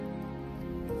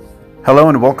Hello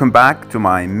and welcome back to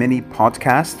my mini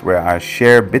podcast where I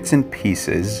share bits and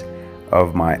pieces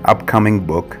of my upcoming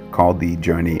book called The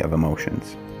Journey of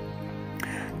Emotions.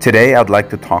 Today I'd like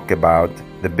to talk about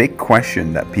the big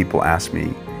question that people ask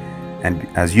me, and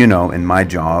as you know, in my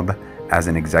job as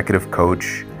an executive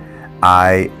coach,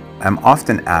 I am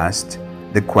often asked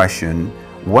the question,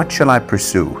 what shall I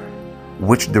pursue?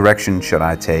 Which direction should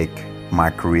I take my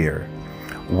career?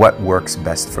 What works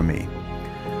best for me?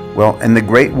 Well, in the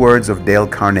great words of Dale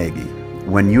Carnegie,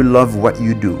 when you love what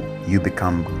you do, you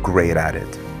become great at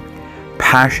it.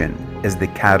 Passion is the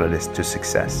catalyst to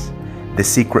success, the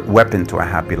secret weapon to a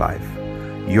happy life.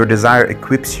 Your desire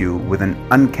equips you with an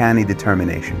uncanny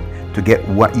determination to get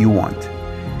what you want,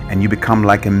 and you become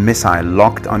like a missile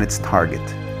locked on its target.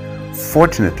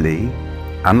 Fortunately,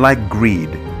 unlike greed,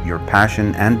 your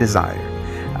passion and desire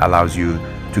allows you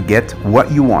to get what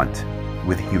you want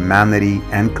with humanity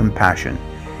and compassion,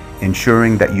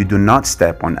 ensuring that you do not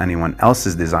step on anyone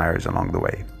else's desires along the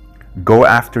way. Go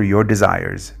after your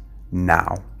desires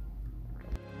now.